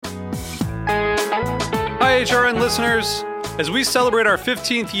HRN listeners. As we celebrate our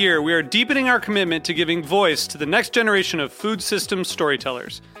 15th year, we are deepening our commitment to giving voice to the next generation of food systems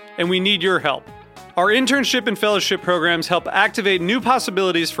storytellers, and we need your help. Our internship and fellowship programs help activate new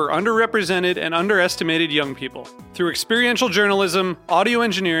possibilities for underrepresented and underestimated young people through experiential journalism, audio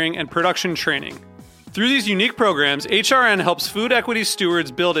engineering, and production training. Through these unique programs, HRN helps food equity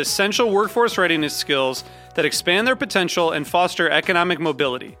stewards build essential workforce readiness skills that expand their potential and foster economic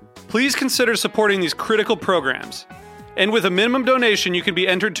mobility. Please consider supporting these critical programs. And with a minimum donation, you can be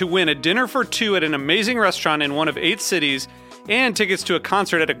entered to win a dinner for two at an amazing restaurant in one of 8 cities and tickets to a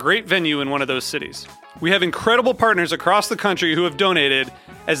concert at a great venue in one of those cities. We have incredible partners across the country who have donated,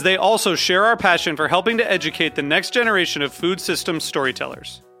 as they also share our passion for helping to educate the next generation of food systems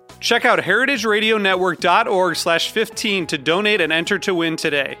storytellers. Check out heritageradionetwork.org/15 to donate and enter to win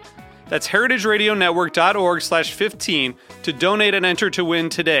today. That's heritageradionetwork.org/15 to donate and enter to win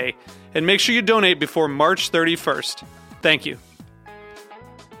today. And make sure you donate before March 31st. Thank you.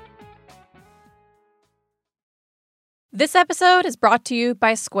 This episode is brought to you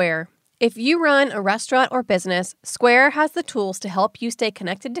by Square. If you run a restaurant or business, Square has the tools to help you stay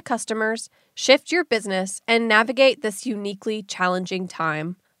connected to customers, shift your business, and navigate this uniquely challenging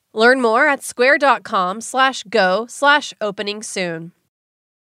time. Learn more at square.com/go/opening soon.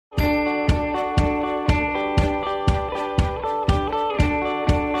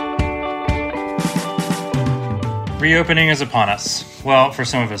 Reopening is upon us. Well, for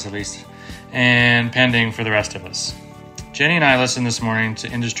some of us at least, and pending for the rest of us. Jenny and I listened this morning to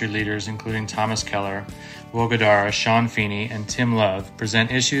industry leaders including Thomas Keller, Will Guidara, Sean Feeney, and Tim Love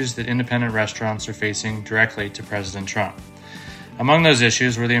present issues that independent restaurants are facing directly to President Trump. Among those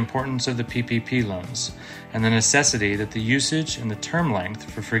issues were the importance of the PPP loans and the necessity that the usage and the term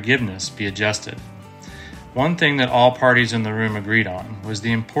length for forgiveness be adjusted. One thing that all parties in the room agreed on was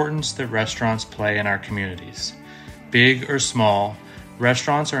the importance that restaurants play in our communities. Big or small,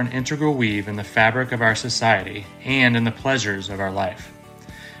 restaurants are an integral weave in the fabric of our society and in the pleasures of our life.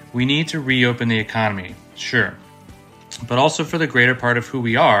 We need to reopen the economy, sure, but also for the greater part of who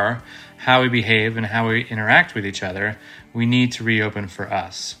we are, how we behave, and how we interact with each other, we need to reopen for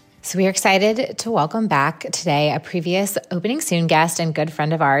us. So we are excited to welcome back today a previous Opening Soon guest and good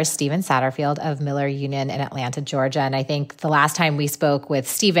friend of ours, Stephen Satterfield of Miller Union in Atlanta, Georgia. And I think the last time we spoke with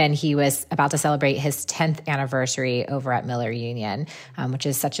Stephen, he was about to celebrate his 10th anniversary over at Miller Union, which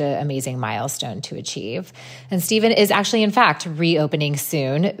is such an amazing milestone to achieve. And Stephen is actually, in fact, reopening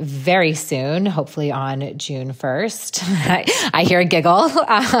soon, very soon, hopefully on June 1st. I hear a giggle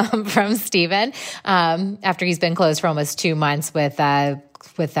from Stephen after he's been closed for almost 2 months with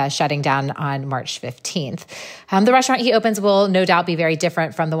shutting down on March 15th. The restaurant he opens will no doubt be very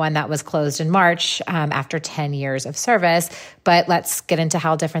different from the one that was closed in March after 10 years of service. But let's get into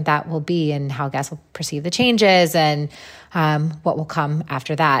how different that will be and how guests will perceive the changes and what will come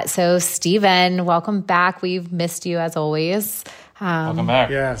after that. So, Stephen, welcome back. We've missed you as always. Welcome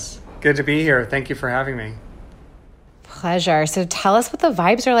back. Yes. Good to be here. Thank you for having me. Pleasure. So tell us what the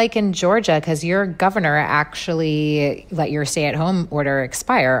vibes are like in Georgia, because your governor actually let your stay-at-home order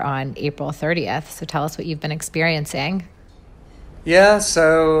expire on April 30th. So tell us what you've been experiencing. Yeah,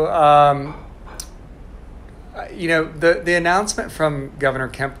 so, the announcement from Governor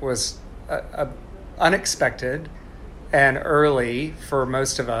Kemp was unexpected and early for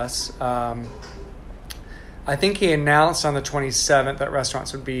most of us. I think he announced on the 27th that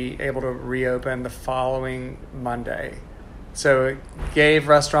restaurants would be able to reopen the following Monday. So it gave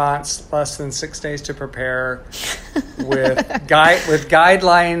restaurants less than 6 days to prepare with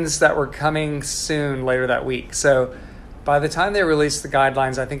guidelines that were coming soon later that week. So by the time they released the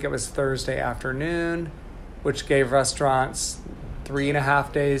guidelines, I think it was Thursday afternoon, which gave restaurants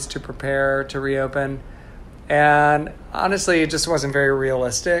 3.5 days to prepare to reopen. And honestly, it just wasn't very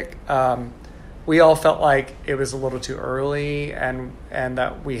realistic. We all felt like it was a little too early and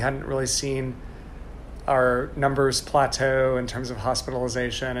that we hadn't really seen our numbers plateau in terms of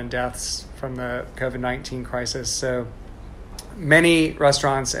hospitalization and deaths from the COVID-19 crisis. So many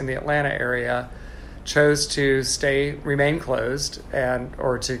restaurants in the Atlanta area chose to remain closed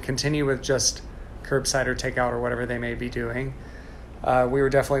or to continue with just curbside or takeout or whatever they may be doing. We were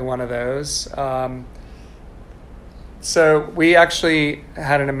definitely one of those. So we actually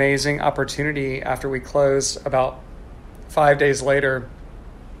had an amazing opportunity after we closed. About 5 days later,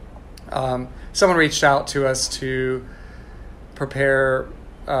 someone reached out to us to prepare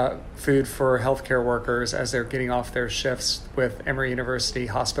food for healthcare workers as they're getting off their shifts with Emory University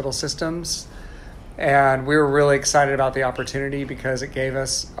Hospital Systems. And we were really excited about the opportunity because it gave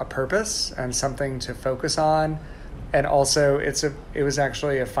us a purpose and something to focus on. And also it was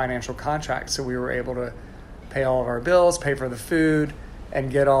actually a financial contract. So we were able to pay all of our bills, pay for the food,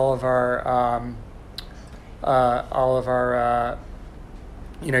 and get all of our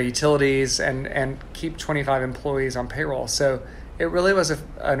utilities and keep 25 employees on payroll. So it really was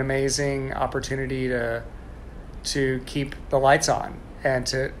an amazing opportunity to keep the lights on and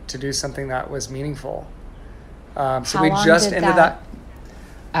to do something that was meaningful. So we just ended that.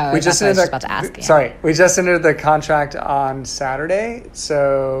 Oh, we just ended about to ask. Yeah. Sorry, we just ended the contract on Saturday.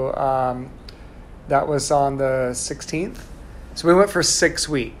 So that was on the 16th. So we went for 6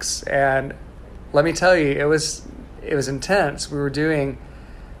 weeks, and let me tell you, it was intense. We were doing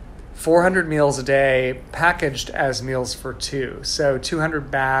 400 meals a day, packaged as meals for two. So 200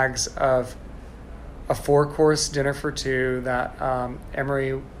 bags of a 4-course dinner for two that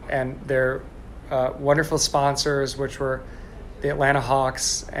Emory and their wonderful sponsors, which were the Atlanta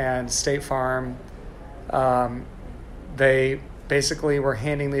Hawks and State Farm, they basically were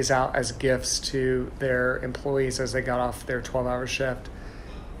handing these out as gifts to their employees as they got off their 12-hour shift.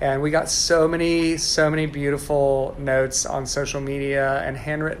 And we got so many beautiful notes on social media and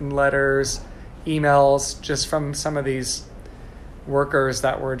handwritten letters, emails, just from some of these workers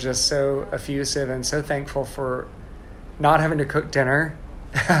that were just so effusive and so thankful for not having to cook dinner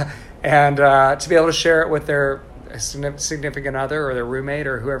and to be able to share it with their significant other or their roommate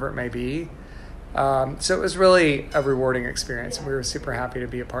or whoever it may be. So it was really a rewarding experience, and we were super happy to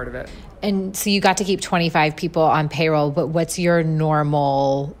be a part of it. And so you got to keep 25 people on payroll, but what's your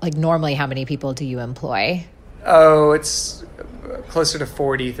normally how many people do you employ? Oh, it's closer to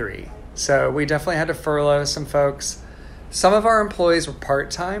 43. So we definitely had to furlough some folks. Some of our employees were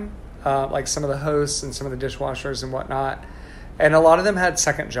part-time, like some of the hosts and some of the dishwashers and whatnot. And a lot of them had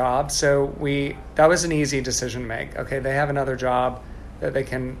second jobs. So that was an easy decision to make. Okay, they have another job that they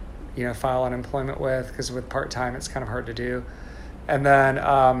can file unemployment with, because with part-time it's kind of hard to do. And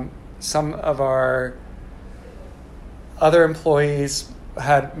then some of our other employees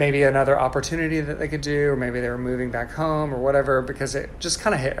had maybe another opportunity that they could do, or maybe they were moving back home or whatever, because it just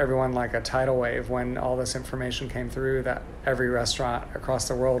kind of hit everyone like a tidal wave when all this information came through that every restaurant across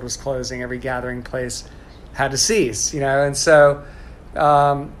the world was closing, every gathering place had to cease, and so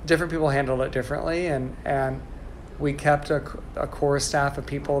different people handled it differently, and we kept a core staff of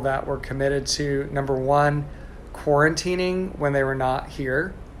people that were committed to, number one, quarantining when they were not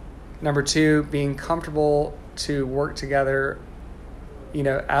here. Number two, being comfortable to work together,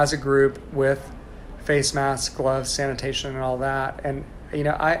 as a group with face masks, gloves, sanitation, and all that. And,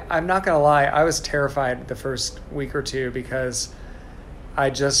 I'm not going to lie, I was terrified the first week or two, because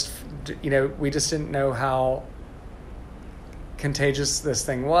we just didn't know how contagious this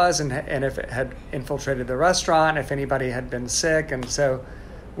thing was, and if it had infiltrated the restaurant, if anybody had been sick. And so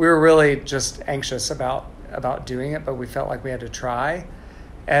we were really just anxious about doing it, but we felt like we had to try.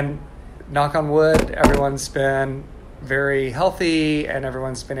 And knock on wood, everyone's been very healthy, and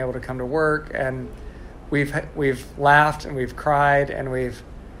everyone's been able to come to work, and we've laughed and we've cried and we've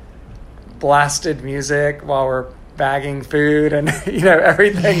blasted music while we're bagging food and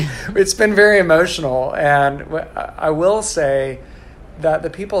everything. It's been very emotional, and I will say that the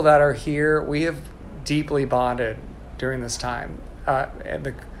people that are here, we have deeply bonded during this time.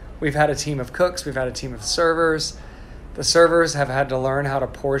 We've had a team of cooks, we've had a team of servers. The servers have had to learn how to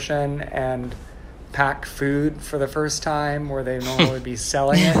portion and pack food for the first time, where they normally be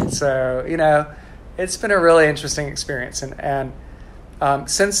selling it. So it's been a really interesting experience, and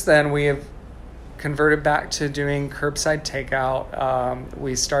since then we have converted back to doing curbside takeout.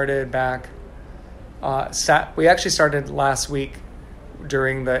 We started back. We actually started last week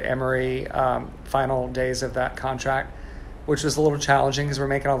during the Emory final days of that contract, which was a little challenging because we're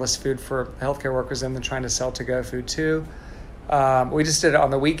making all this food for healthcare workers and then trying to sell to-go food too. We just did it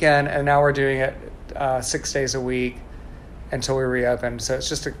on the weekend, and now we're doing it 6 days a week until we reopen. So it's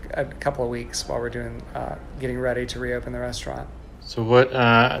just a couple of weeks while we're doing getting ready to reopen the restaurant. So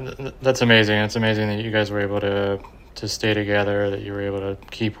that's amazing. It's amazing that you guys were able to stay together, that you were able to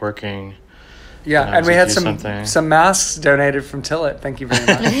keep working. Yeah, and we had some masks donated from Tillet. Thank you very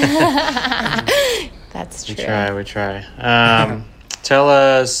much. That's true. We try. Tell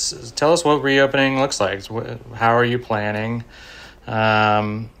us what reopening looks like. How are you planning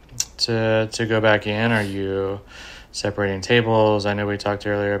to go back in? Are you separating tables? I know we talked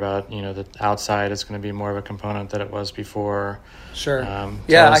earlier about the outside is going to be more of a component than it was before. Sure.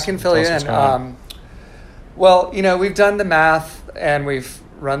 I can fill you in. Well, we've done the math and we've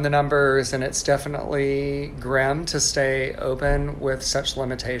run the numbers, and it's definitely grim to stay open with such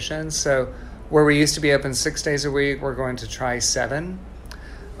limitations. So where we used to be open 6 days a week, we're going to try 7.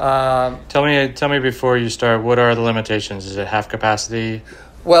 Tell me before you start, what are the limitations? Is it half capacity?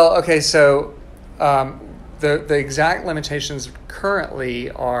 Well, okay, so the exact limitations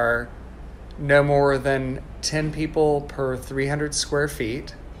currently are no more than 10 people per 300 square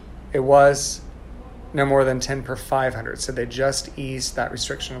feet. It was no more than 10 per 500. So they just eased that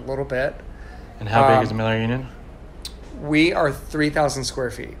restriction a little bit. And how big is the Miller Union? We are 3,000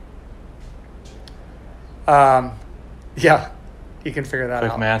 square feet. Yeah, you can figure that out.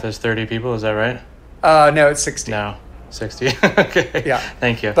 Quick math is 30 people, is that right? No, it's 60. No, 60. Okay. Yeah.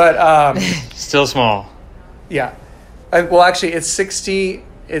 Thank you. But Still small. yeah. Well, actually, it's 60.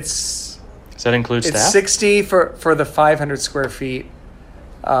 Does that include It's staff? 60 for the 500 square feet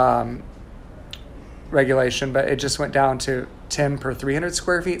regulation, but it just went down to 10 per 300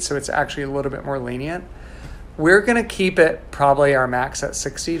 square feet, so it's actually a little bit more lenient. We're going to keep it probably our max at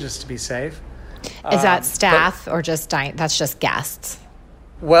 60 just to be safe. Is that staff or just that's just guests?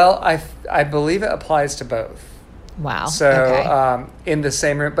 Well, I believe it applies to both. Wow. So okay. In the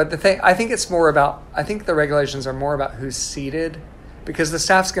same room, but the thing, I think it's more about, I think the regulations are more about who's seated, because the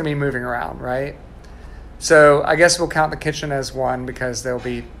staff's going to be moving around, right? So I guess we'll count the kitchen as one, because there'll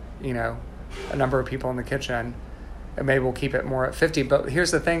be, a number of people in the kitchen, and maybe we'll keep it more at 50. But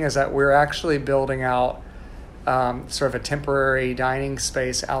here's the thing, is that we're actually building out sort of a temporary dining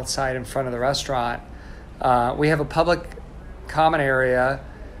space outside in front of the restaurant. We have a public common area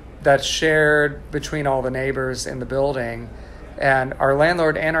that's shared between all the neighbors in the building, and our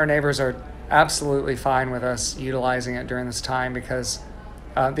landlord and our neighbors are absolutely fine with us utilizing it during this time, because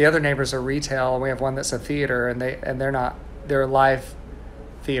the other neighbors are retail, and we have one that's a theater, and they're a live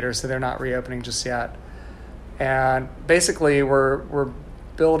theater, so they're not reopening just yet. And basically we're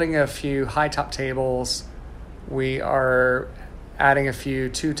building a few high top tables. We are adding a few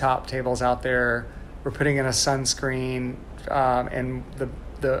 2-top tables out there. We're putting in a sunscreen and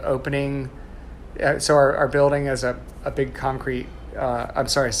the opening. So our building is a big concrete,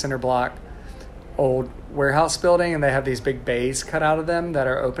 cinder block old warehouse building, and they have these big bays cut out of them that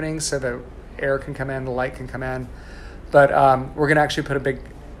are opening so the air can come in, the light can come in. But we're going to actually put a big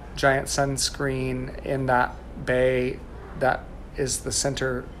giant sunscreen in that bay that is the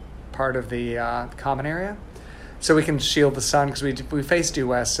center part of the common area, so we can shield the sun, because we face due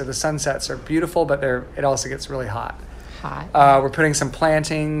west, so the sunsets are beautiful, but it also gets really hot. We're putting some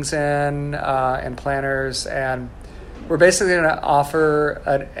plantings in and planters, and we're basically going to offer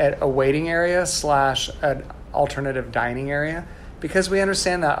a waiting area / an alternative dining area, because we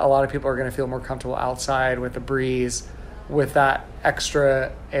understand that a lot of people are going to feel more comfortable outside with the breeze, with that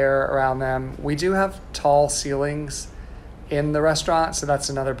extra air around them. We do have tall ceilings in the restaurant, so that's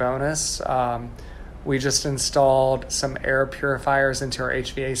another bonus. We just installed some air purifiers into our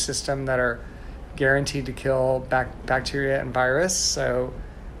HVA system that are guaranteed to kill bacteria and virus. So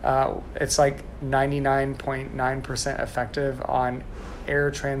it's like 99.9% effective on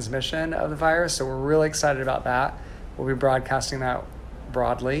air transmission of the virus. So we're really excited about that. We'll be broadcasting that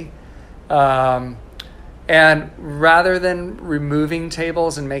broadly. And rather than removing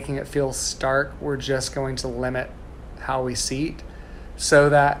tables and making it feel stark, we're just going to limit how we seat so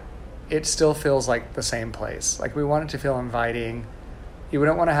that it still feels like the same place. Like, we want it to feel inviting. You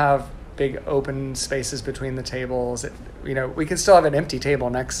don't want to have big open spaces between the tables. We can still have an empty table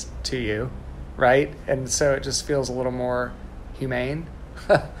next to you, right? And so it just feels a little more humane.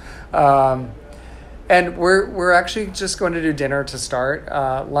 And we're actually just going to do dinner to start.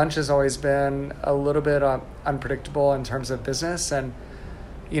 Lunch has always been a little bit unpredictable in terms of business, and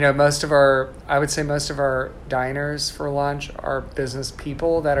most of our diners for lunch are business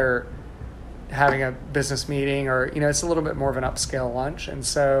people that are having a business meeting, or it's a little bit more of an upscale lunch, and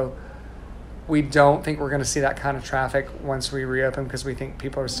so we don't think we're going to see that kind of traffic once we reopen, because we think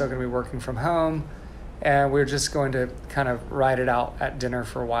people are still going to be working from home, and we're just going to kind of ride it out at dinner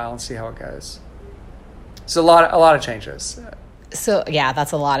for a while and see how it goes. So a lot of changes. So yeah,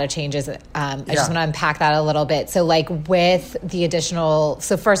 that's a lot of changes. I just want to unpack that a little bit. So with the additional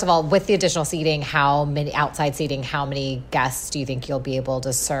seating, how many outside seating, how many guests do you think you'll be able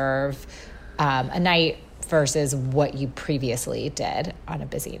to serve a night versus what you previously did on a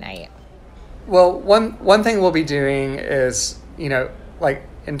busy night? Well, one thing we'll be doing is,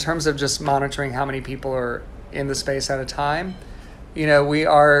 in terms of just monitoring how many people are in the space at a time,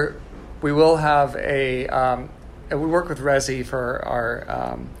 we will have we work with Resy for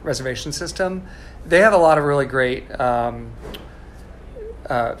our reservation system. They have a lot of really great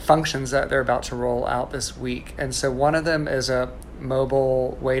functions that they're about to roll out this week. And so one of them is a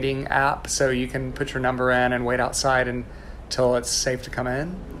mobile waiting app. So you can put your number in and wait outside until it's safe to come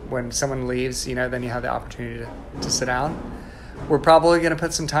in. When someone leaves, then you have the opportunity to sit down. We're probably going to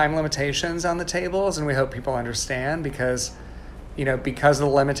put some time limitations on the tables, and we hope people understand, because of the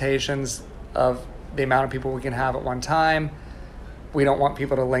limitations of the amount of people we can have at one time. We don't want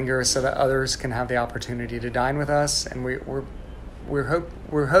people to linger so that others can have the opportunity to dine with us. And we're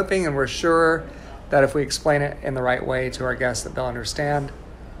hoping and we're sure that if we explain it in the right way to our guests that they'll understand.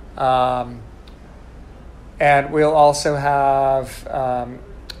 And we'll also have,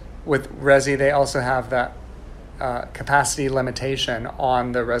 with Resy, they also have that capacity limitation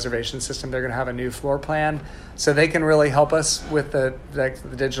on the reservation system. They're going to have a new floor plan, so they can really help us with the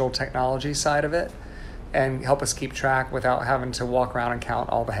digital technology side of it and help us keep track without having to walk around and count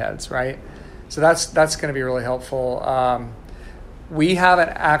all the heads, right? So that's going to be really helpful. We haven't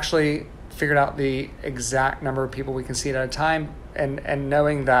actually figured out the exact number of people we can seat at a time, and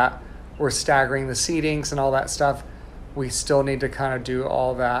knowing that we're staggering the seatings and all that stuff, we still need to kind of do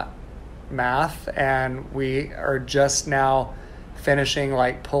all that math, and we are just now finishing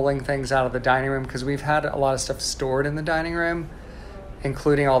like pulling things out of the dining room, because we've had a lot of stuff stored in the dining room,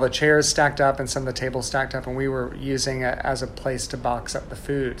 including all the chairs stacked up and some of the tables stacked up, and we were using it as a place to box up the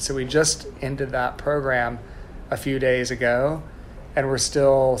food. So we just ended that program a few days ago, and we're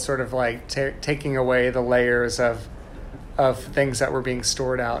still sort of like taking away the layers of things that were being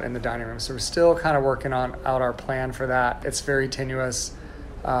stored out in the dining room. So we're still kind of working out our plan for that. It's very tenuous,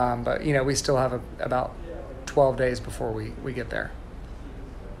 but we still have about 12 days before we get there.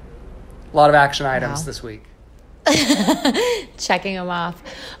 A lot of action items this week. Checking them off.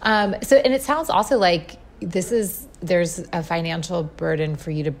 And it sounds also like there's a financial burden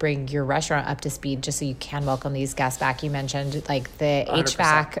for you to bring your restaurant up to speed just so you can welcome these guests back. You mentioned like the 100%.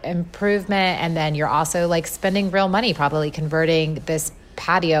 HVAC improvement, and then you're also like spending real money probably converting this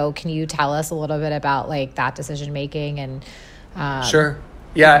patio. Can you tell us a little bit about like that decision making? And Sure.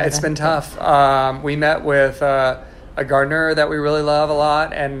 Yeah, it's been tough. We met with a gardener that we really love a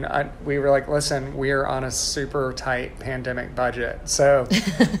lot, and we were like, listen, we're on a super tight pandemic budget, so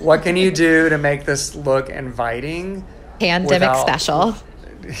what can you do to make this look inviting special?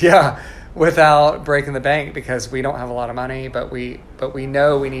 Yeah, without breaking the bank, because we don't have a lot of money, but we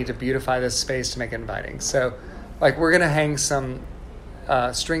know we need to beautify this space to make it inviting. So like we're gonna hang some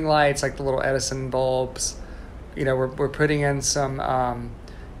string lights, like the little Edison bulbs. We're putting in some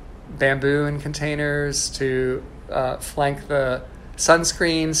bamboo in containers to flank the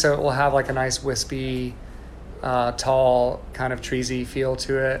sunscreen, so it will have like a nice wispy, tall, kind of treesy feel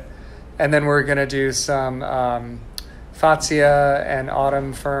to it. And then we're going to do some Fatsia and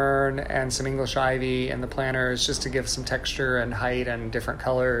autumn fern and some English ivy in the planters, just to give some texture and height and different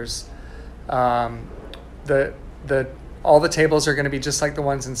colors. All the tables are going to be just like the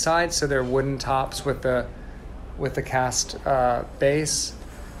ones inside, so they're wooden tops with the cast base.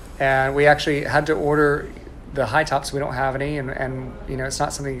 And we actually had to order the high tops. We don't have any, and it's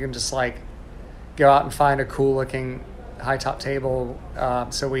not something you can just like go out and find a cool looking high top table.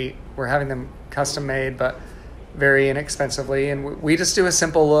 So we're having them custom made, but very inexpensively. And we just do a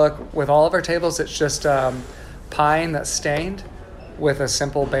simple look with all of our tables. It's just pine that's stained with a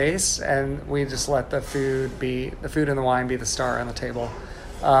simple base, and we just let the food and the wine be the star on the table.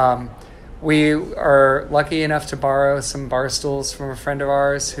 We are lucky enough to borrow some bar stools from a friend of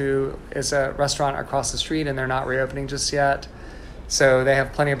ours who is a restaurant across the street, and they're not reopening just yet. So they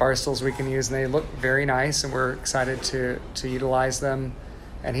have plenty of bar stools we can use, and they look very nice, and we're excited to utilize them.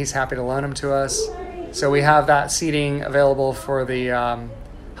 And he's happy to loan them to us. So we have that seating available for the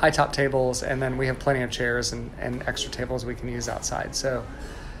high top tables, and then we have plenty of chairs and extra tables we can use outside. So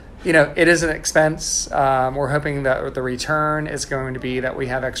it is an expense. We're hoping that the return is going to be that we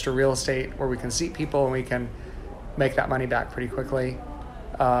have extra real estate where we can seat people, and we can make that money back pretty quickly.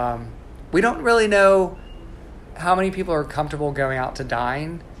 We don't really know how many people are comfortable going out to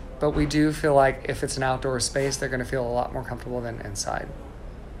dine, but we do feel like if it's an outdoor space, they're going to feel a lot more comfortable than inside.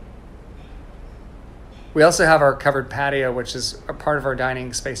 We also have our covered patio, which is a part of our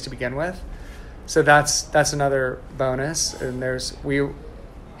dining space to begin with. So that's another bonus. And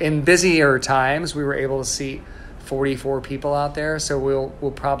in busier times, we were able to seat 44 people out there. So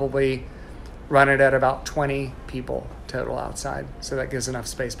we'll probably run it at about 20 people total outside. So that gives enough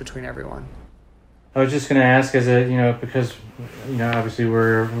space between everyone. I was just going to ask, because obviously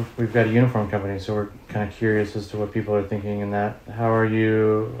we've got a uniform company, so we're kind of curious as to what people are thinking in that.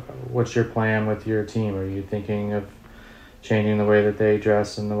 What's your plan with your team? Are you thinking of changing the way that they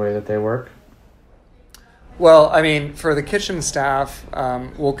dress and the way that they work? Well, for the kitchen staff,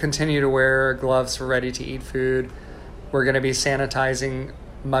 we'll continue to wear gloves for ready-to-eat food. We're going to be sanitizing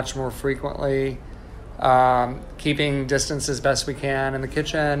much more frequently, keeping distance as best we can in the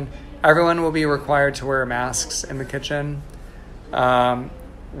kitchen. Everyone will be required to wear masks in the kitchen.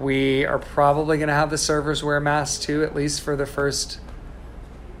 We are probably going to have the servers wear masks too, at least for the first,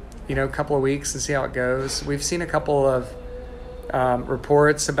 a couple of weeks and see how it goes. We've seen a couple of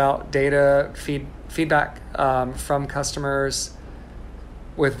reports about data feedback from customers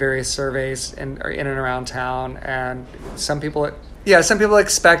with various surveys in and around town, and some people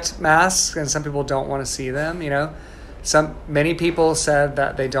expect masks and some people don't want to see them. Many people said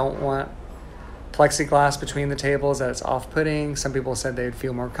that they don't want plexiglass between the tables, that it's off-putting. Some people said they'd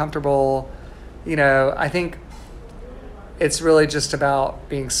feel more comfortable. I think it's really just about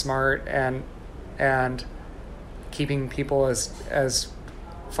being smart and keeping people as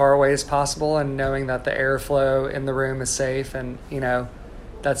far away as possible, and knowing that the airflow in the room is safe, and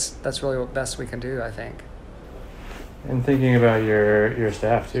that's really what best we can do, I think. And thinking about your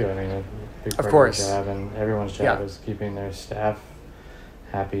staff too. I mean, a big part of course, of your job and everyone's job is keeping their staff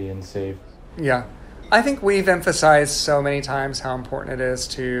happy and safe. Yeah, I think we've emphasized so many times how important it is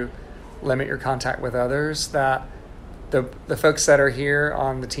to limit your contact with others, that the folks that are here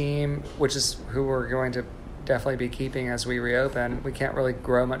on the team, which is who we're going to definitely be keeping as we reopen, we can't really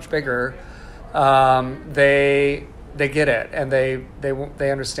grow much bigger. They get it, and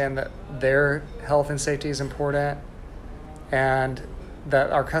they understand that their health and safety is important, and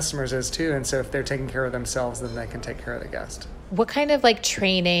that our customers is too. And so if they're taking care of themselves, then they can take care of the guest. What kind of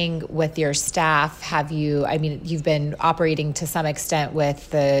training with your staff you've been operating to some extent with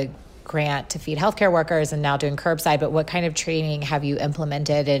the grant to feed healthcare workers and now doing curbside, but what kind of training have you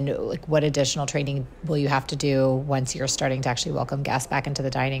implemented, and what additional training will you have to do once you're starting to actually welcome guests back into the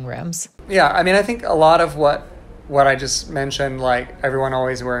dining rooms? Yeah, I think a lot of what I just mentioned, like everyone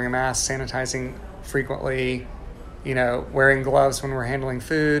always wearing a mask, sanitizing frequently, wearing gloves when we're handling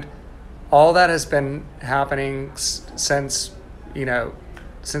food, all that has been happening since we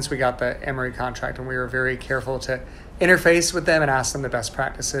got the Emory contract, and we were very careful to interface with them and ask them the best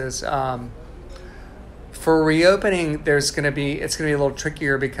practices. For reopening, it's going to be a little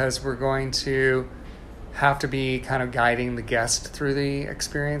trickier, because we're going to have to be kind of guiding the guest through the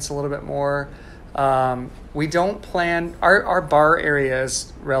experience a little bit more. We don't plan, our bar area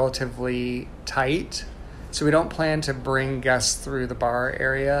is relatively tight, so we don't plan to bring guests through the bar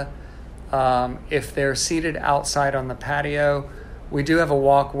area. If they're seated outside on the patio, we do have a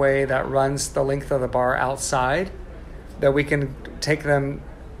walkway that runs the length of the bar outside, that we can take them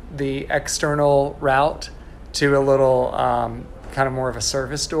the external route to a little kind of more of a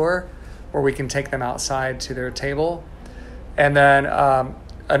service door, where we can take them outside to their table. And then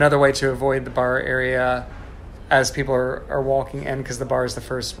another way to avoid the bar area as people are walking in, because the bar is the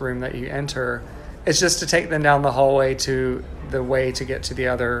first room that you enter, is just to take them down the hallway to the way to get to the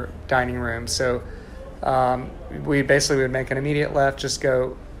other dining room. So we basically would make an immediate left, just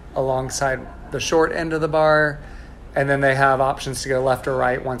go alongside the short end of the bar, and then they have options to go left or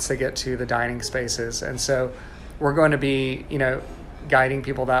right once they get to the dining spaces. And so we're going to be, guiding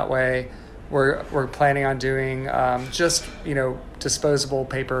people that way. We're planning on doing disposable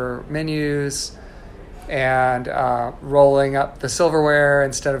paper menus, and rolling up the silverware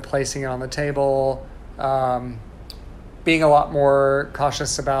instead of placing it on the table. Being a lot more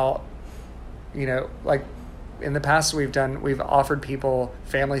cautious about, like in the past we've offered people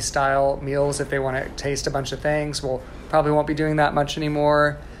family style meals if they want to taste a bunch of things. We'll probably won't be doing that much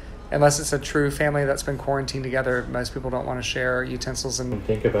anymore, unless it's a true family that's been quarantined together. Most people don't want to share utensils and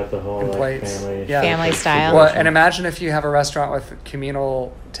think about the whole plates. Family style. Well, and imagine if you have a restaurant with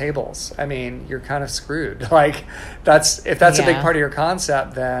communal tables. I mean, you're kind of screwed. Like if that's a big part of your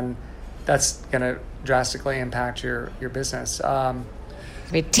concept, then that's going to drastically impact your business.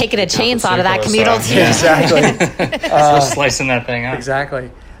 We're taking a chainsaw to that communal table. Yeah, exactly. Slicing that thing out. Exactly.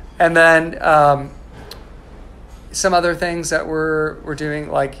 And then some other things that we're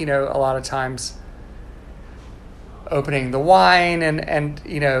doing, like, a lot of times opening the wine and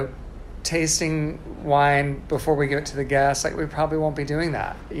tasting wine before we give it to the guests. Like, we probably won't be doing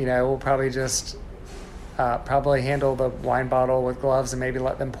that. We'll probably just probably handle the wine bottle with gloves and maybe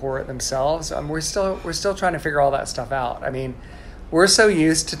let them pour it themselves. We're still trying to figure all that stuff out. I mean, we're so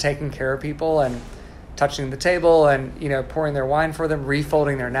used to taking care of people and touching the table and, pouring their wine for them,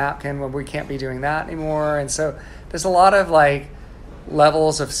 refolding their napkin, when we can't be doing that anymore. And so there's a lot of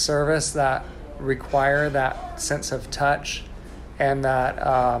levels of service that require that sense of touch and that,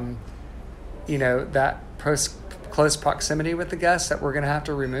 that close proximity with the guests that we're going to have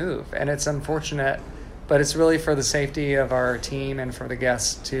to remove. And it's unfortunate, but it's really for the safety of our team and for the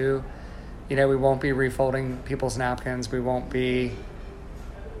guests too. We won't be refolding people's napkins. We won't be,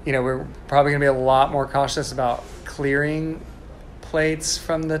 we're probably going to be a lot more cautious about clearing plates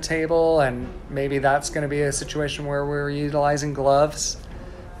from the table. And maybe that's going to be a situation where we're utilizing gloves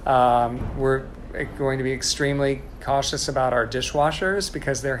We're going to be extremely cautious about our dishwashers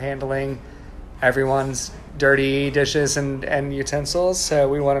because they're handling everyone's dirty dishes and utensils. So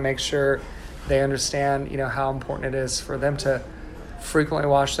we want to make sure they understand, how important it is for them to frequently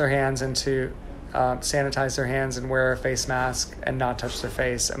wash their hands and to sanitize their hands and wear a face mask and not touch their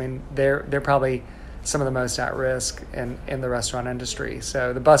face. I mean, they're probably some of the most at risk in the restaurant industry.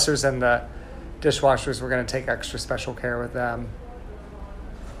 So the bussers and the dishwashers, we're going to take extra special care with them.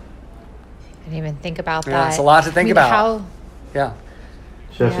 I didn't even think about Yeah, that. it's a lot to think about. Yeah.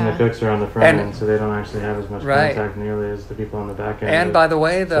 Chefs and the Yeah. cooks are on the front And- end, so they don't actually have as much Right. contact nearly as the people on the back end. And of by the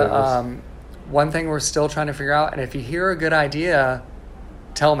way, the service. one thing we're still trying to figure out, and if you hear a good idea,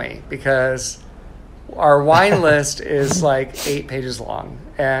 tell me, because our wine list is like 8 pages long,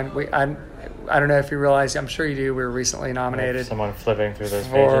 and I don't know if you realize, I'm sure you do, we were recently nominated Someone flipping through those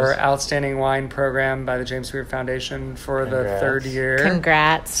for pages. Outstanding Wine Program by the James Weir Foundation for the Congrats. 3rd year.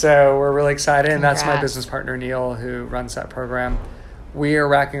 Congrats. So we're really excited, and that's my Congrats. business partner, Neil, who runs that program. We are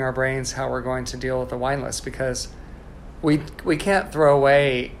racking our brains how we're going to deal with the wine list because we can't throw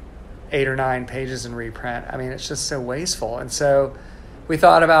away 8 or 9 pages in reprint. I mean, it's just so wasteful. And so we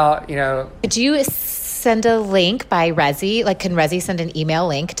thought about, Could you send a link by Resi? Like, can Resi send an email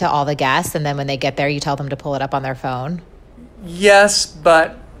link to all the guests, and then when they get there, you tell them to pull it up on their phone? yes,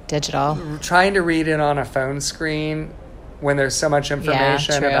 but Digital. trying to read it on a phone screen when there's so much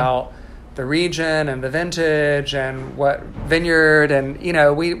information true. about the region and the vintage and what vineyard, and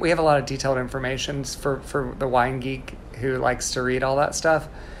we have a lot of detailed information for the wine geek who likes to read all that stuff.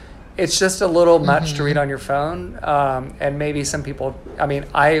 It's just a little much to read on your phone, and maybe some people,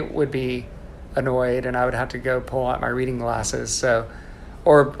 I would be annoyed and I would have to go pull out my reading glasses,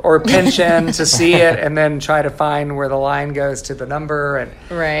 or pinch in to see it and then try to find where the line goes to the number. And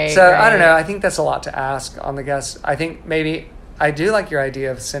Right. so I don't know, I think that's a lot to ask on the guests. I think maybe I do like your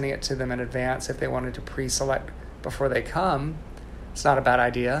idea of sending it to them in advance if they wanted to pre-select before they come. It's not a bad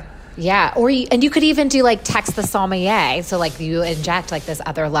idea. Yeah, and you could even do like text the sommelier. So like you inject like this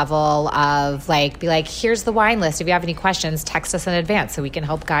other level of like, be like, here's the wine list. If you have any questions, text us in advance so we can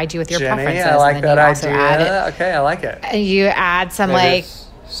help guide you with your Jenny, preferences. I like and then that you also add idea. Okay, I like it. and you add some Maybe like, it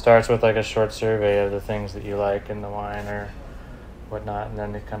starts with like a short survey of the things that you like in the wine or whatnot, and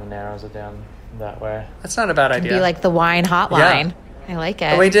then it kind of narrows it down that way. That's not a bad idea. be like the wine hotline. I like it.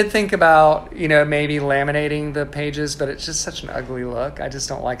 And we did think about, maybe laminating the pages, but it's just such an ugly look. I just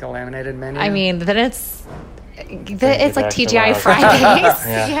don't like a laminated menu. I mean, then it's like back to TGI wild. Fridays.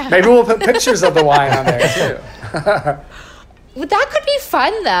 Yeah. maybe we'll put pictures of the wine on there too. Well, that could be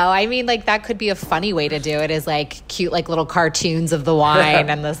fun, though. I mean, like, that could be a funny way to do it, is like cute, like little cartoons of the wine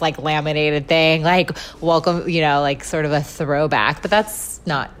and this like laminated thing, like welcome, like sort of a throwback. But that's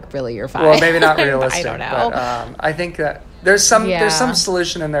not really your vibe. Well, maybe not realistic. I don't know. But I think that there's some Yeah.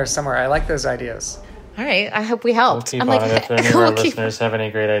 solution in there somewhere. I like those ideas. All right. I hope we We'll helped. keep I'm on like, it. If any of our we'll keep- listeners have any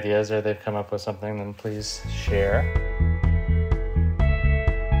great ideas or they've come up with something, then please share.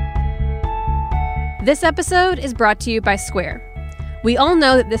 This episode is brought to you by Square. We all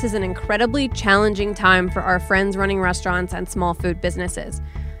know that this is an incredibly challenging time for our friends running restaurants and small food businesses.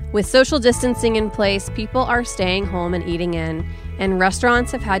 With social distancing in place, people are staying home and eating in, and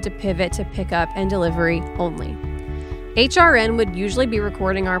restaurants have had to pivot to pickup and delivery only. HRN would usually be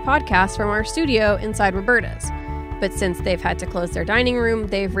recording our podcast from our studio inside Roberta's. But since they've had to close their dining room,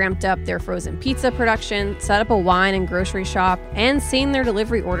 they've ramped up their frozen pizza production, set up a wine and grocery shop, and seen their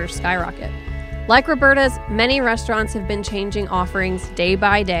delivery orders skyrocket. Like Roberta's, many restaurants have been changing offerings day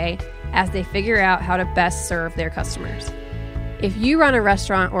by day as they figure out how to best serve their customers. If you run a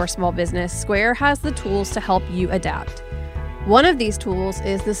restaurant or a small business, Square has the tools to help you adapt. One of these tools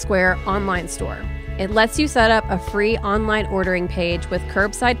is the Square online store. It lets you set up a free online ordering page with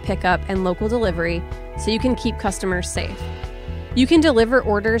curbside pickup and local delivery so you can keep customers safe. You can deliver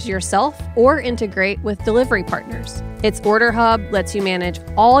orders yourself or integrate with delivery partners. Its Order Hub lets you manage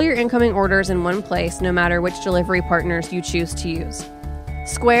all your incoming orders in one place, no matter which delivery partners you choose to use.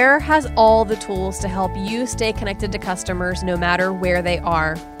 Square has all the tools to help you stay connected to customers no matter where they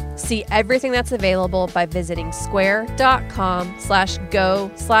are. See everything that's available by visiting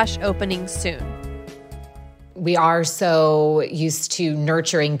square.com/go/opening soon. We are so used to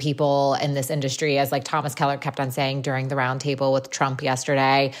nurturing people in this industry, as like Thomas Keller kept on saying during the roundtable with Trump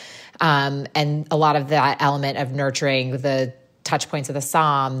yesterday. And a lot of that element of nurturing, the touch points of the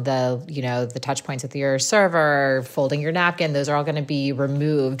SOM, the touch points with your server, folding your napkin, those are all going to be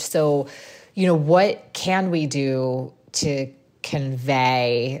removed. So, what can we do to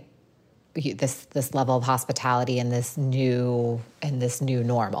convey this level of hospitality in this new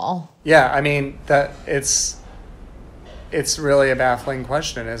normal? Yeah, I mean, that it's really a baffling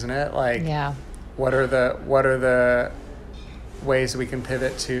question, isn't it? Like, Yeah. what are the ways we can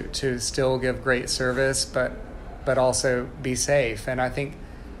pivot to still give great service, but also be safe? And I think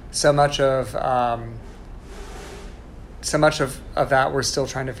so much of that we're still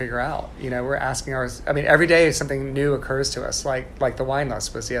trying to figure out. We're asking every day something new occurs to us, like the wine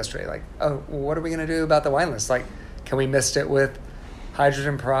list was yesterday. Like, oh, well, what are we going to do about the wine list? Like, can we mist it with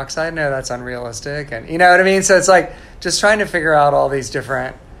hydrogen peroxide? No, that's unrealistic. And you know what I mean? So it's like just trying to figure out all these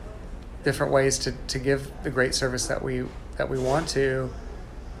different ways to give the great service that we want to.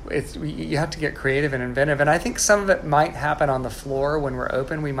 You have to get creative and inventive. And I think some of it might happen on the floor when we're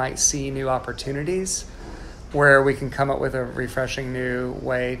open. We might see new opportunities where we can come up with a refreshing new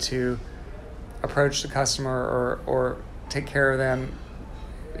way to approach the customer or take care of them,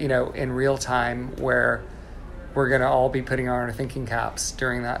 in real time, where we're going to all be putting on our thinking caps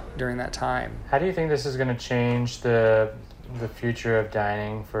during that time. How do you think this is going to change the future of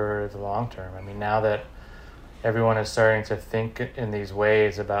dining for the long term? I mean, now that everyone is starting to think in these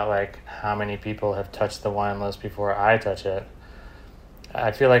ways about like how many people have touched the wine list before I touch it,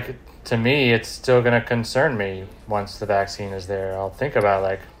 I feel like, to me, it's still going to concern me once the vaccine is there. I'll think about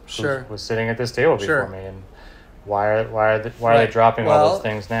like who was sitting at this table before me, and why are they dropping all those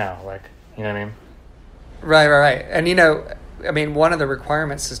things now? Like, you know what I mean? Right. And one of the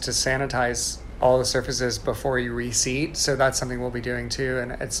requirements is to sanitize all the surfaces before you reseat. So that's something we'll be doing too,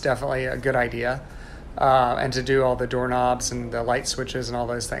 and it's definitely a good idea. And to do all the doorknobs and the light switches and all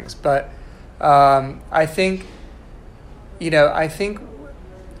those things. But I think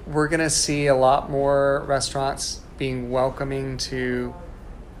we're going to see a lot more restaurants being welcoming to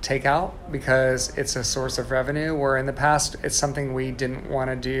takeout because it's a source of revenue, where in the past it's something we didn't want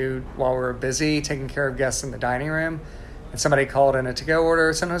to do while we were busy taking care of guests in the dining room, and somebody called in a to-go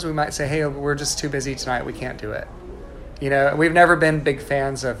order. Sometimes we might say, hey, we're just too busy tonight, we can't do it. We've never been big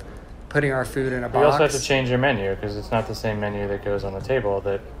fans of putting our food in a box. You also have to change your menu because it's not the same menu that goes on the table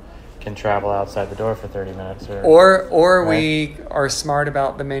that can travel outside the door for 30 minutes. Or right? We are smart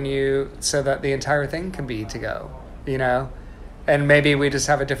about the menu so that the entire thing can be to go, and maybe we just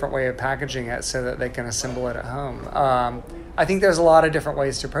have a different way of packaging it so that they can assemble it at home. I think there's a lot of different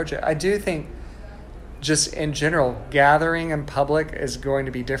ways to approach it. I do think just in general, gathering in public is going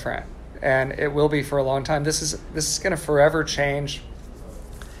to be different, and it will be for a long time. This is going to forever change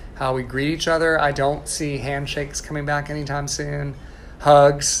how we greet each other. I don't see handshakes coming back anytime soon.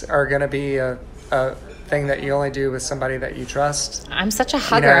 Hugs are going to be a thing that you only do with somebody that you trust. I'm such a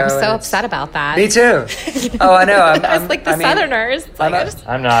hugger. I'm so upset about that. Me too. Oh, I know. I'm like the Southerners.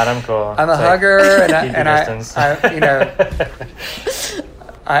 I'm not. I'm cool. I'm a hugger,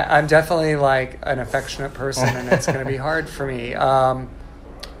 I'm definitely like an affectionate person, and it's going to be hard for me.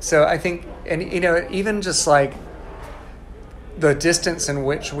 So I think, and even just like the distance in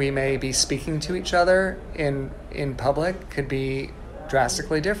which we may be speaking to each other in public could be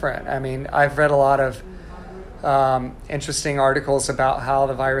drastically different. I mean, I've read a lot of interesting articles about how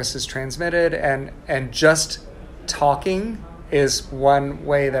the virus is transmitted, and just talking is one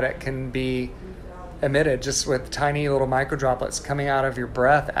way that it can be emitted, just with tiny little micro droplets coming out of your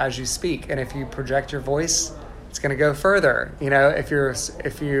breath as you speak. And if you project your voice, it's going to go further.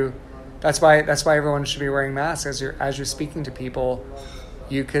 That's why everyone should be wearing masks as you're speaking to people.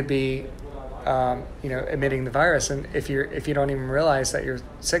 You could be emitting the virus, and if you don't even realize that you're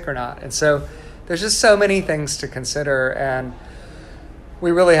sick or not. And so there's just so many things to consider, and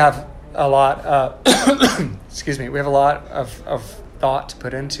we really have a lot we have a lot of thought to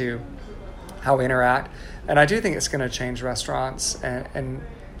put into how we interact. And I do think it's going to change restaurants in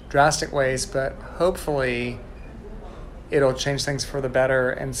drastic ways, but hopefully it'll change things for the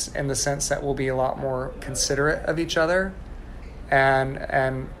better in the sense that we'll be a lot more considerate of each other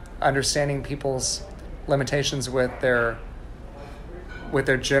and understanding people's limitations with their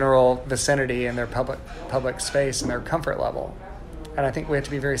general vicinity and their public space and their comfort level. And I think we have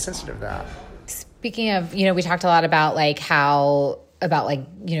to be very sensitive to that. Speaking of, we talked a lot about making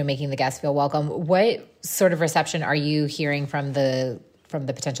the guests feel welcome. What sort of reception are you hearing from the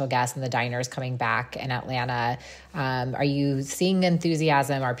potential guests and the diners coming back in Atlanta? Are you seeing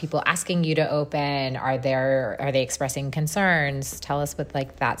enthusiasm? Are people asking you to open? Are they expressing concerns? Tell us what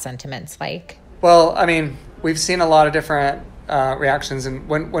that sentiment's like. Well, I mean, we've seen a lot of different reactions, and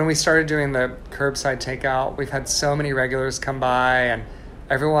when we started doing the curbside takeout, we've had so many regulars come by, and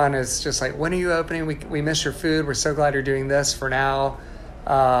everyone is just like, when are you opening? We miss your food. We're so glad you're doing this for now.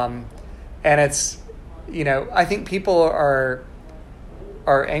 And it's, I think people are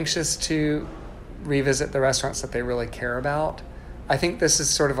anxious to revisit the restaurants that they really care about. I think this is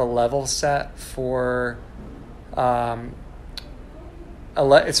sort of a level set for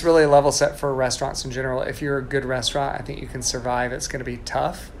it's really a level set for restaurants in general. If you're a good restaurant, I think you can survive. It's going to be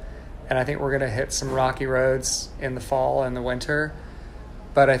tough. And I think we're going to hit some rocky roads in the fall and the winter.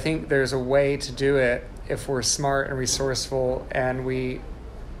 But I think there's a way to do it if we're smart and resourceful and we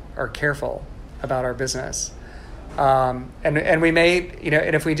are careful about our business. And we may,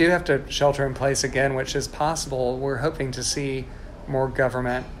 and if we do have to shelter in place again, which is possible, we're hoping to see more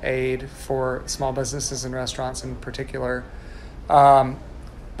government aid for small businesses and restaurants in particular. But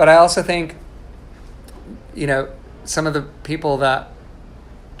I also think, some of the people that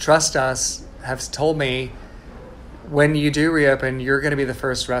trust us have told me, when you do reopen, you're going to be the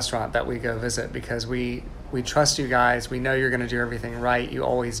first restaurant that we go visit because we trust you guys. We know you're going to do everything right. You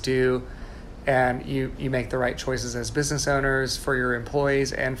always do. And you make the right choices as business owners for your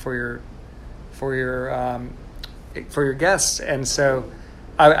employees and for your guests. And so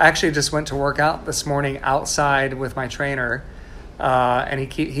I actually just went to work out this morning outside with my trainer.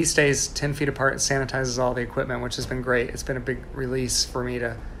 And he stays 10 feet apart and sanitizes all the equipment, which has been great. It's been a big release for me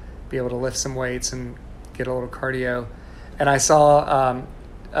to be able to lift some weights and get a little cardio. And I saw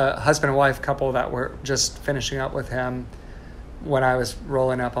a husband and wife couple that were just finishing up with him when I was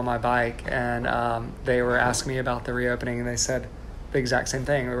rolling up on my bike, and they were asking me about the reopening, and they said the exact same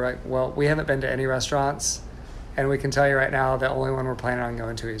thing. They were like, well, we haven't been to any restaurants, and we can tell you right now the only one we're planning on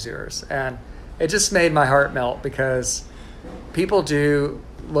going to is yours. And it just made my heart melt because people do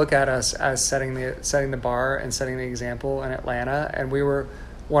look at us as setting the bar and setting the example in Atlanta, and we were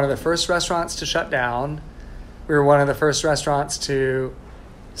one of the first restaurants to shut down. We were one of the first restaurants to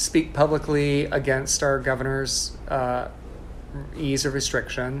speak publicly against our governor's ease of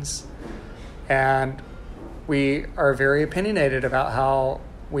restrictions. And we are very opinionated about how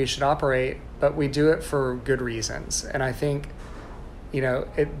we should operate, but we do it for good reasons. And I think,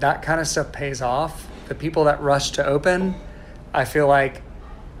 that kind of stuff pays off. The people that rush to open, I feel like,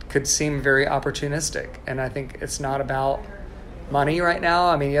 could seem very opportunistic. And I think it's not about money right now.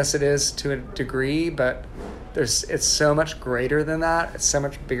 I mean, yes, it is to a degree, but it's so much greater than that. It's so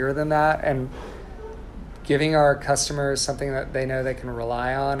much bigger than that. And giving our customers something that they know they can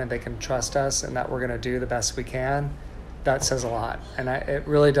rely on and they can trust us and that we're going to do the best we can, that says a lot. And it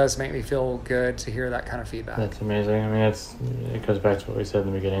really does make me feel good to hear that kind of feedback. That's amazing. I mean, it goes back to what we said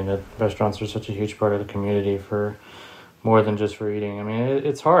in the beginning, that restaurants are such a huge part of the community for more than just for eating. I mean,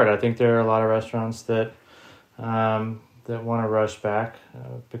 it's hard. I think there are a lot of restaurants that want to rush back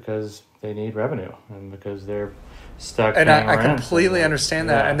because they need revenue and because they're stuck. And I completely understand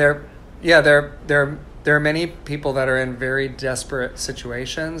that. And there are many people that are in very desperate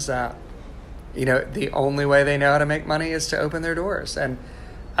situations that, the only way they know how to make money is to open their doors. And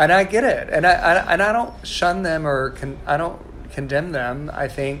I get it. And I don't shun them or I don't condemn them. I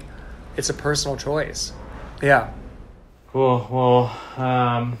think it's a personal choice. Yeah. Cool. Well,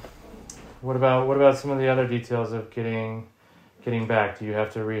 what about some of the other details of getting back? Do you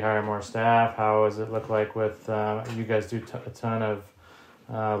have to rehire more staff? How does it look like with you guys do a ton of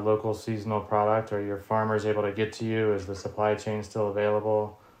local seasonal product? Are your farmers able to get to you? Is the supply chain still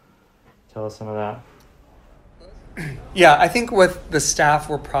available? Tell us some of that. Yeah, I think with the staff,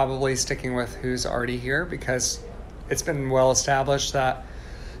 we're probably sticking with who's already here because it's been well established that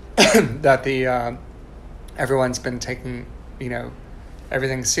that everyone's been taking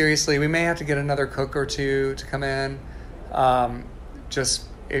everything seriously. We may have to get another cook or two to come in,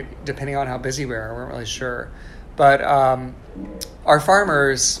 depending on how busy we are. We're not really sure. But our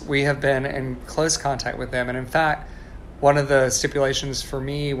farmers, we have been in close contact with them. And in fact, one of the stipulations for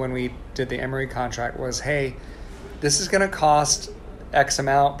me when we did the Emory contract was, hey, this is going to cost X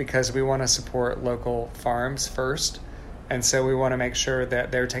amount because we want to support local farms first. And so we want to make sure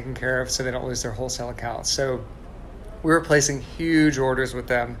that they're taken care of so they don't lose their wholesale accounts. So we were placing huge orders with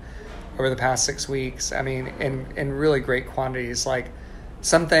them over the past 6 weeks. I mean, in really great quantities, like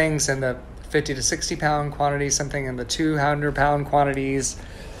some things in the 50 to 60 pound quantities, something in the 200 pound quantities.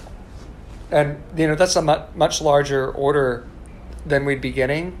 And, that's a much larger order than we'd be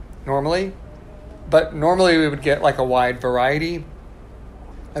getting normally. But normally we would get like a wide variety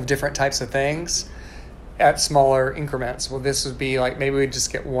of different types of things at smaller increments. Well, this would be like, maybe we'd just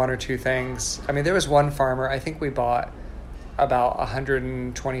get one or two things. I mean, there was one farmer, I think we bought about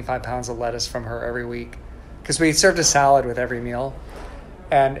 125 pounds of lettuce from her every week because we served a salad with every meal.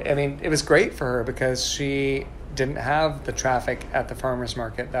 And I mean, it was great for her because she didn't have the traffic at the farmer's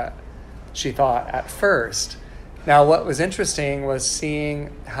market that she thought at first. Now, what was interesting was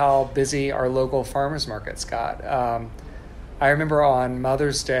seeing how busy our local farmers markets got. I remember on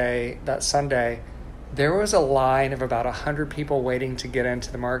Mother's Day, that Sunday, there was a line of about 100 people waiting to get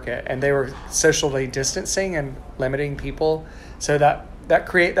into the market, and they were socially distancing and limiting people so that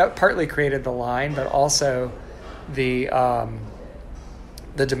that partly created the line, but also the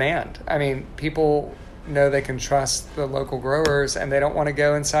demand. I mean, people know they can trust the local growers, and they don't want to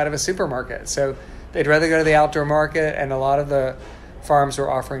go inside of a supermarket. So they'd rather go to the outdoor market, and a lot of the farms are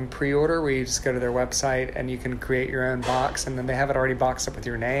offering pre-order where you just go to their website and you can create your own box, and then they have it already boxed up with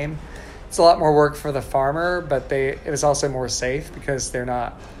your name. It's a lot more work for the farmer, but it was also more safe because they're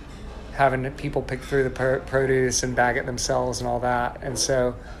not having people pick through the produce and bag it themselves and all that. And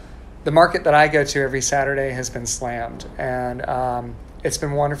so the market that I go to every Saturday has been slammed, and it's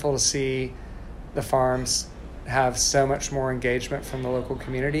been wonderful to see the farms have so much more engagement from the local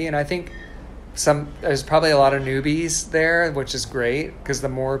community. And I think there's probably a lot of newbies there, which is great, because the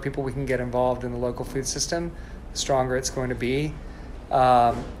more people we can get involved in the local food system, the stronger it's going to be.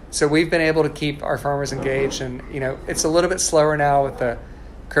 So we've been able to keep our farmers engaged, and it's a little bit slower now with the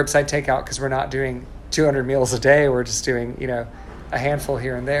curbside takeout because we're not doing 200 meals a day. We're just doing a handful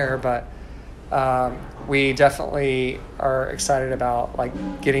here and there, but we definitely are excited about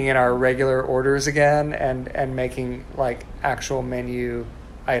getting in our regular orders again and making actual menu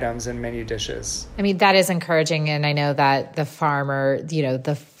items and menu dishes. I mean, that is encouraging. And I know that the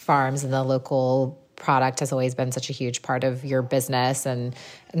the farms and the local product has always been such a huge part of your business. And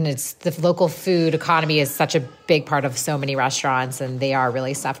it's the local food economy is such a big part of so many restaurants, and they are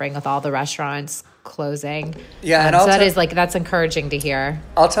really suffering with all the restaurants closing. Yeah. And so that's encouraging to hear.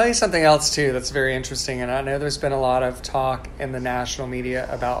 I'll tell you something else too that's very interesting. And I know there's been a lot of talk in the national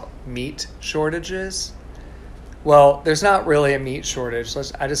media about meat shortages. Well, there's not really a meat shortage.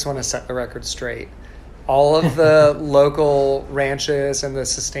 I just want to set the record straight. All of the local ranches and the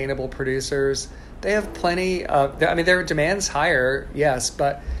sustainable producers, they have plenty of, their demand's higher, yes,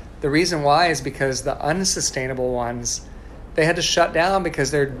 but the reason why is because the unsustainable ones, they had to shut down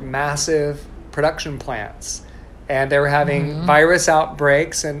because they're massive production plants. And they were having virus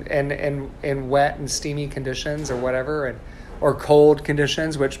outbreaks in wet and steamy conditions or whatever, or cold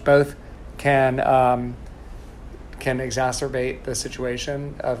conditions, which both can exacerbate the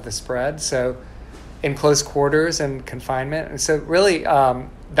situation of the spread. So in close quarters and confinement. And so really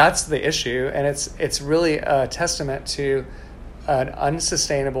that's the issue. And it's really a testament to an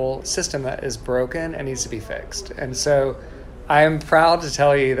unsustainable system that is broken and needs to be fixed. And so I am proud to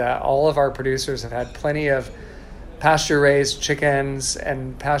tell you that all of our producers have had plenty of pasture-raised chickens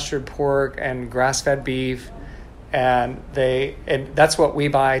and pastured pork and grass-fed beef. And that's what we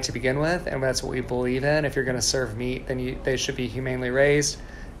buy to begin with, and that's what we believe in. If you're going to serve meat, then they should be humanely raised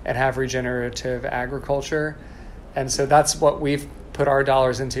and have regenerative agriculture. And so that's what we've put our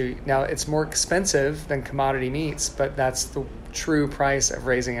dollars into. Now, it's more expensive than commodity meats, but that's the true price of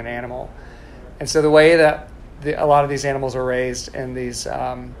raising an animal. And so the way that a lot of these animals are raised in these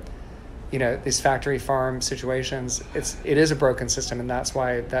these factory farm situations, it is a broken system, and that's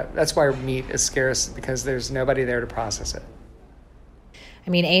why meat is scarce, because there's nobody there to process it. I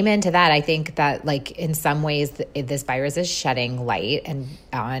mean, amen to that. I think that in some ways this virus is shedding light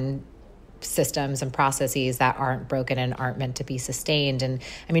on systems and processes that aren't broken and aren't meant to be sustained. And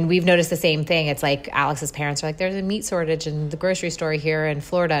I mean, we've noticed the same thing. It's like Alex's parents are like, there's a meat shortage in the grocery store here in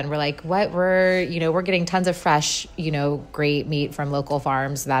Florida. And we're like, what? We're getting tons of fresh, great meat from local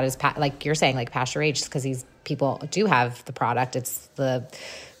farms. That is like you're saying, pasture aged, because these people do have the product. It's the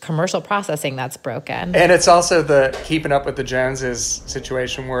commercial processing that's broken. And it's also the keeping up with the Joneses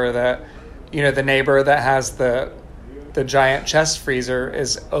situation where the neighbor that has the giant chest freezer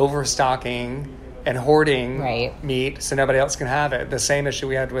is overstocking and hoarding meat so nobody else can have it. The same issue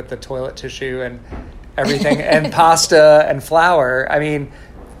we had with the toilet tissue and everything and pasta and flour. I mean,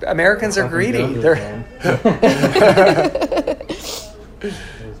 Americans are greedy. They're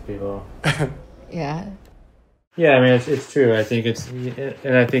Those people. Yeah. Yeah, I mean, it's true. I think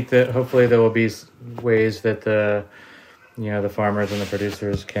and I think that hopefully there will be ways that the farmers and the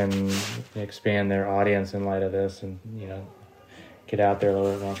producers can expand their audience in light of this, and get out there a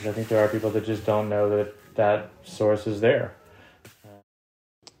little bit more. Because I think there are people that just don't know that source is there.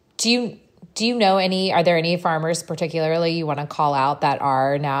 Do you know are there any farmers particularly you want to call out that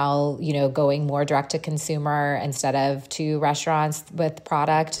are now, going more direct to consumer instead of to restaurants with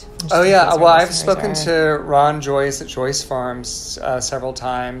product? Oh yeah. Well, I've spoken to Ron Joyce at Joyce Farms several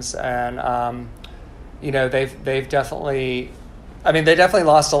times, and they've definitely, they definitely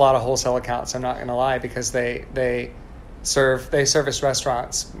lost a lot of wholesale accounts. I'm not going to lie, because they service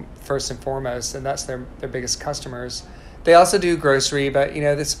restaurants first and foremost, and that's their biggest customers. They also do grocery, but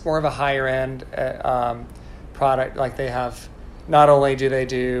it's more of a higher end product. Like they have, not only do they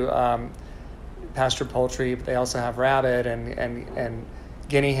do pastured poultry, but they also have rabbit and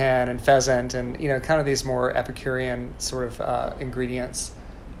guinea hen and pheasant, and kind of these more Epicurean sort of ingredients.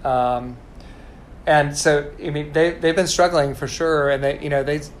 And so, I mean, they've been struggling for sure, and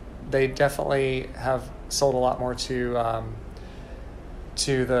they definitely have sold a lot more to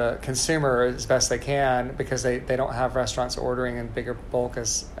the consumer as best they can, because they don't have restaurants ordering in bigger bulk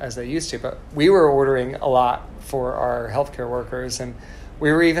as they used to. But we were ordering a lot for our healthcare workers, and we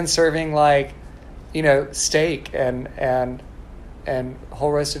were even serving steak and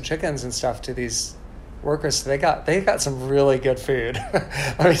whole roasted chickens and stuff to these workers. So they got some really good food.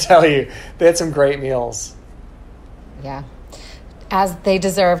 Let me tell you, they had some great meals. Yeah, as they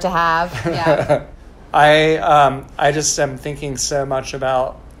deserve to have. Yeah. I just am thinking so much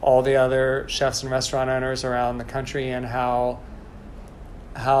about all the other chefs and restaurant owners around the country, and how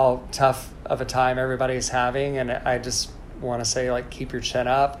tough of a time everybody's having. And I just want to say, keep your chin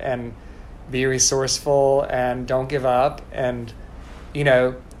up and be resourceful and don't give up, and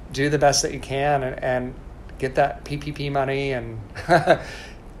do the best that you can, and get that PPP money, and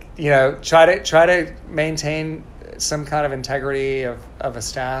try to maintain some kind of integrity of a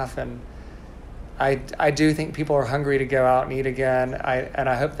staff. And I do think people are hungry to go out and eat again.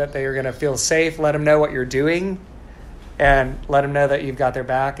 I hope that they are going to feel safe. Let them know what you're doing, and let them know that you've got their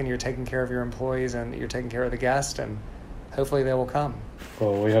back, and you're taking care of your employees, and you're taking care of the guests, and hopefully they will come.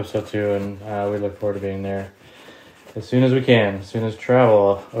 Well, we hope so too, and we look forward to being there as soon as we can, as soon as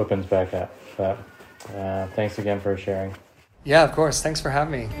travel opens back up. But thanks again for sharing. Yeah, of course. Thanks for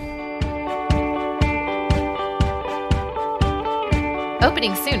having me.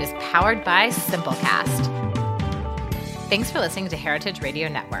 Opening Soon is powered by Simplecast. Thanks for listening to Heritage Radio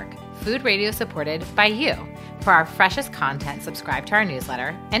Network, food radio supported by you. For our freshest content, subscribe to our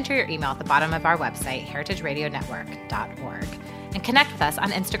newsletter, enter your email at the bottom of our website, heritageradionetwork.org, and connect with us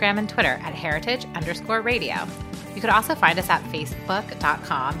on Instagram and Twitter at heritage_radio. You could also find us at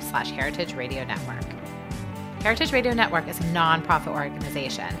facebook.com/Heritage Radio Network. Heritage Radio Network is a nonprofit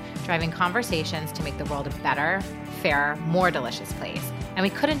organization driving conversations to make the world a better, fairer, more delicious place. And we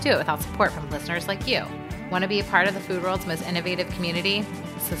couldn't do it without support from listeners like you. Want to be a part of the food world's most innovative community?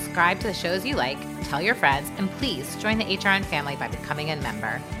 Subscribe to the shows you like, tell your friends, and please join the HRN family by becoming a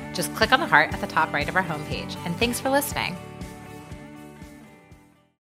member. Just click on the heart at the top right of our homepage. And thanks for listening.